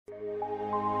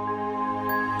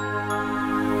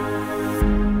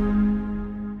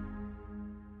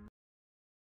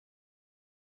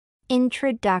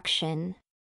Introduction.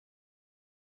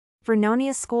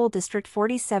 Vernonia School District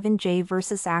 47J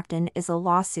v. Acton is a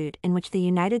lawsuit in which the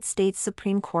United States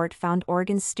Supreme Court found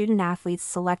Oregon's student-athletes'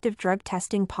 selective drug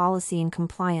testing policy in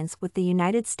compliance with the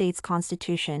United States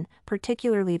Constitution,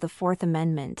 particularly the Fourth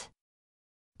Amendment.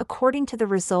 According to the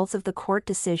results of the court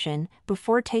decision,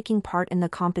 before taking part in the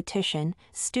competition,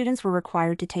 students were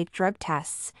required to take drug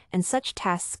tests, and such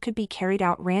tests could be carried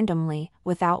out randomly,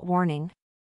 without warning.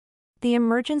 The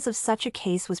emergence of such a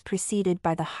case was preceded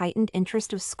by the heightened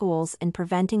interest of schools in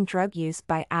preventing drug use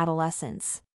by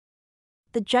adolescents.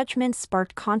 The judgment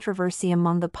sparked controversy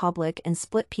among the public and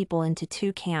split people into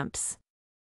two camps.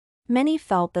 Many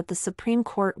felt that the Supreme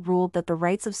Court ruled that the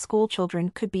rights of schoolchildren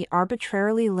could be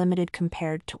arbitrarily limited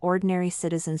compared to ordinary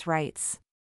citizens' rights.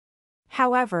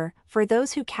 However, for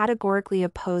those who categorically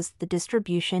opposed the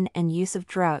distribution and use of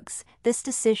drugs, this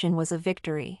decision was a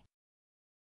victory.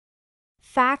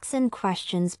 Facts and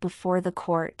questions before the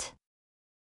court.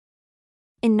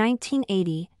 In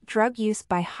 1980, drug use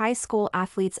by high school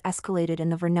athletes escalated in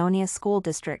the Vernonia School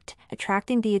District,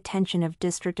 attracting the attention of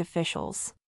district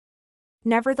officials.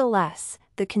 Nevertheless,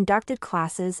 the conducted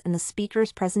classes and the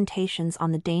speakers' presentations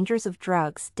on the dangers of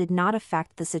drugs did not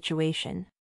affect the situation.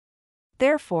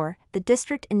 Therefore, the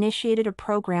district initiated a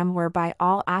program whereby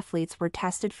all athletes were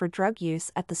tested for drug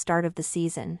use at the start of the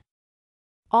season.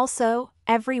 Also,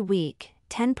 every week,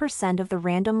 10% of the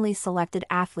randomly selected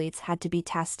athletes had to be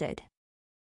tested.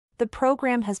 The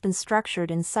program has been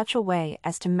structured in such a way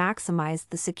as to maximize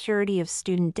the security of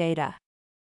student data.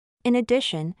 In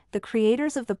addition, the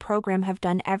creators of the program have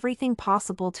done everything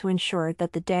possible to ensure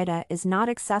that the data is not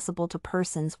accessible to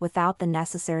persons without the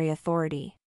necessary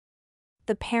authority.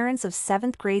 The parents of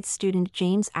 7th grade student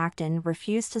James Acton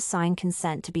refused to sign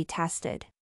consent to be tested.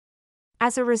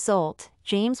 As a result,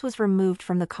 James was removed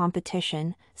from the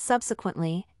competition.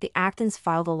 Subsequently, the Actons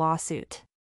filed a lawsuit.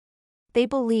 They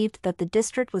believed that the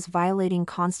district was violating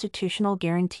constitutional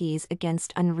guarantees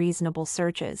against unreasonable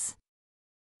searches.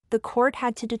 The court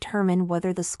had to determine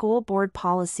whether the school board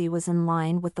policy was in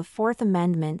line with the Fourth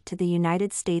Amendment to the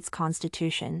United States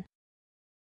Constitution.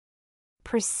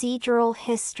 Procedural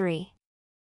history.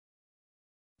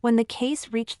 When the case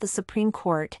reached the Supreme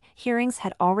Court, hearings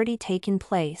had already taken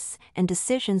place, and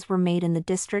decisions were made in the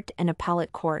district and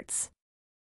appellate courts.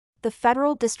 The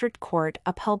federal district court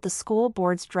upheld the school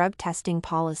board's drug testing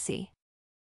policy.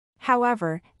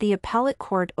 However, the appellate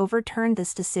court overturned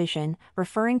this decision,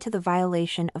 referring to the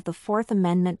violation of the Fourth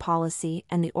Amendment policy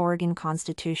and the Oregon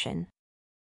Constitution.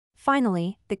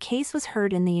 Finally, the case was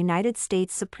heard in the United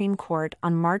States Supreme Court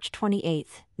on March 28,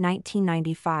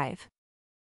 1995.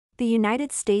 The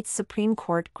United States Supreme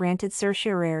Court granted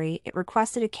certiorari. It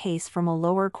requested a case from a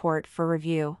lower court for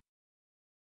review.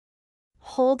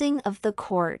 Holding of the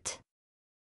court.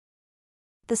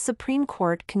 The Supreme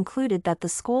Court concluded that the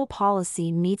school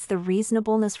policy meets the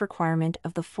reasonableness requirement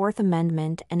of the Fourth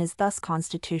Amendment and is thus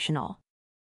constitutional.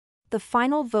 The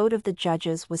final vote of the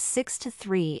judges was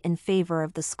 6-3 in favor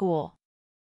of the school.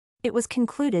 It was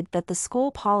concluded that the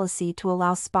school policy to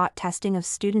allow spot testing of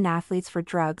student-athletes for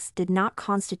drugs did not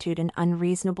constitute an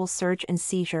unreasonable search and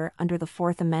seizure under the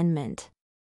Fourth Amendment.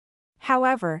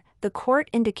 However, the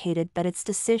court indicated that its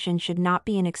decision should not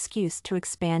be an excuse to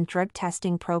expand drug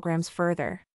testing programs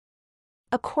further.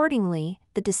 Accordingly,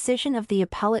 the decision of the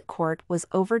appellate court was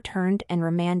overturned and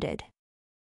remanded.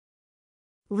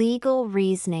 Legal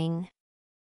reasoning.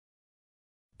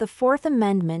 The Fourth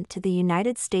Amendment to the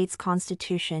United States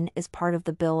Constitution is part of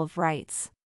the Bill of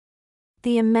Rights.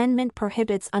 The amendment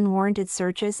prohibits unwarranted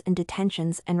searches and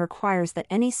detentions and requires that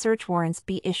any search warrants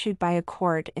be issued by a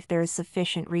court if there is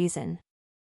sufficient reason.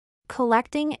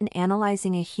 Collecting and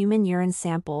analyzing a human urine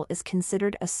sample is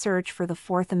considered a search for the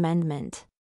Fourth Amendment.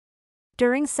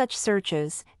 During such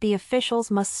searches, the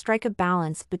officials must strike a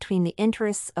balance between the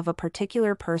interests of a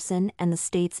particular person and the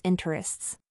state's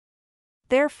interests.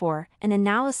 Therefore, an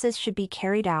analysis should be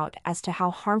carried out as to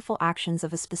how harmful actions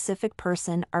of a specific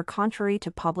person are contrary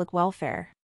to public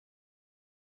welfare.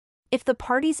 If the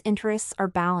parties' interests are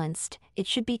balanced, it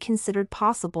should be considered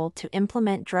possible to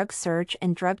implement drug search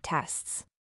and drug tests.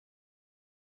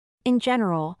 In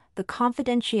general, the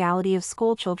confidentiality of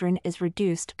schoolchildren is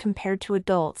reduced compared to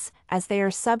adults, as they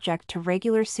are subject to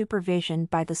regular supervision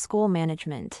by the school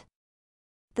management.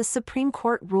 The Supreme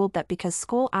Court ruled that because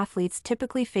school athletes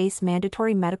typically face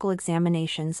mandatory medical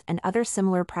examinations and other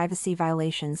similar privacy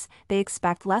violations, they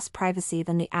expect less privacy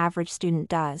than the average student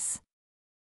does.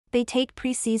 They take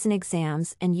preseason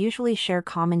exams and usually share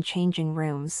common changing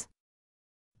rooms.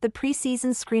 The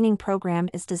preseason screening program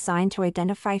is designed to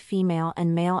identify female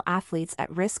and male athletes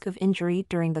at risk of injury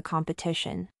during the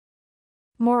competition.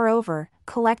 Moreover,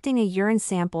 collecting a urine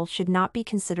sample should not be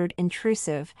considered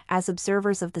intrusive, as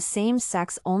observers of the same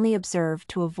sex only observe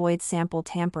to avoid sample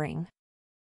tampering.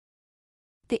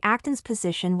 The Acton's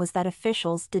position was that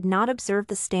officials did not observe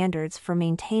the standards for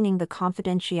maintaining the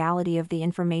confidentiality of the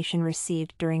information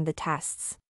received during the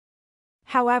tests.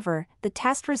 However, the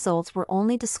test results were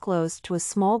only disclosed to a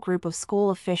small group of school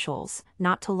officials,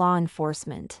 not to law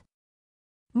enforcement.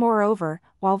 Moreover,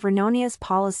 while Vernonia's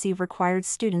policy required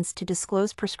students to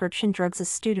disclose prescription drugs a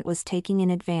student was taking in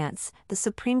advance, the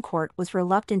Supreme Court was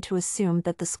reluctant to assume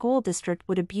that the school district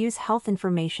would abuse health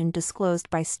information disclosed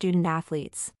by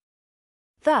student-athletes.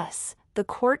 Thus, the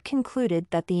court concluded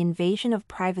that the invasion of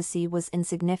privacy was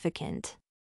insignificant.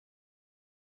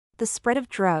 The spread of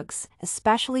drugs,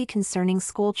 especially concerning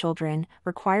schoolchildren,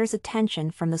 requires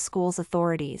attention from the school's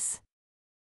authorities.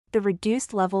 The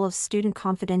reduced level of student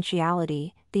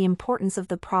confidentiality, the importance of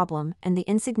the problem, and the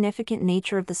insignificant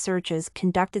nature of the searches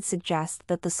conducted suggest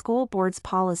that the school board's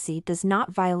policy does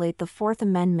not violate the Fourth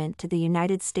Amendment to the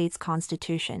United States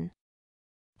Constitution.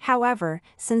 However,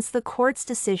 since the court's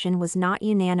decision was not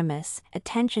unanimous,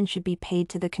 attention should be paid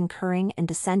to the concurring and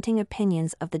dissenting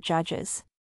opinions of the judges.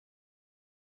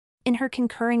 In her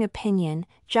concurring opinion,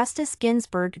 Justice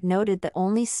Ginsburg noted that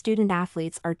only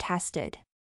student-athletes are tested.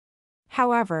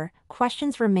 However,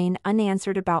 questions remain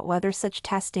unanswered about whether such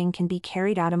testing can be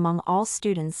carried out among all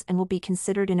students and will be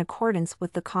considered in accordance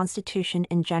with the Constitution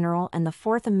in general and the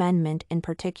Fourth Amendment in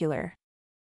particular.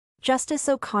 Justice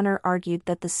O'Connor argued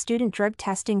that the student drug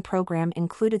testing program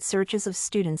included searches of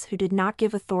students who did not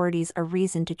give authorities a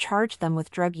reason to charge them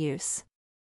with drug use.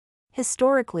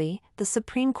 Historically, the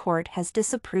Supreme Court has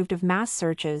disapproved of mass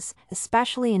searches,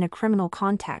 especially in a criminal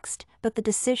context, but the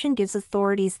decision gives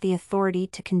authorities the authority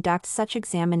to conduct such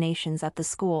examinations at the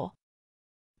school.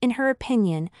 In her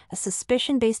opinion, a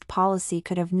suspicion-based policy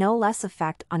could have no less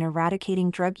effect on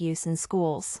eradicating drug use in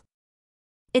schools.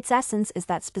 Its essence is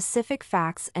that specific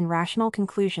facts and rational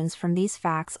conclusions from these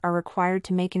facts are required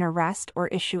to make an arrest or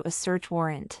issue a search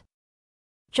warrant.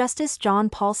 Justice John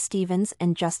Paul Stevens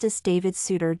and Justice David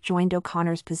Souter joined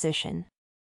O'Connor's position.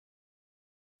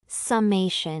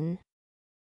 Summation.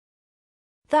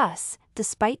 Thus,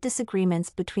 despite disagreements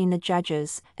between the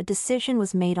judges, a decision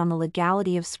was made on the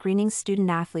legality of screening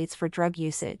student-athletes for drug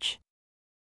usage.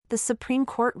 The Supreme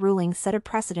Court ruling set a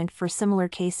precedent for similar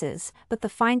cases, but the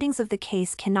findings of the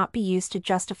case cannot be used to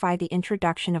justify the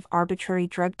introduction of arbitrary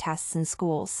drug tests in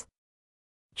schools.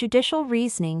 Judicial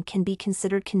reasoning can be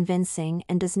considered convincing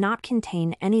and does not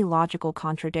contain any logical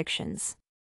contradictions.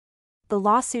 The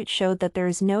lawsuit showed that there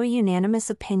is no unanimous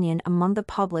opinion among the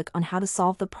public on how to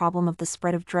solve the problem of the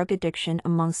spread of drug addiction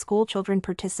among schoolchildren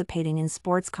participating in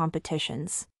sports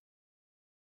competitions.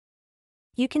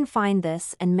 You can find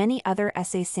this and many other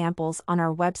essay samples on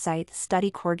our website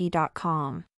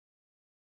studycorgi.com.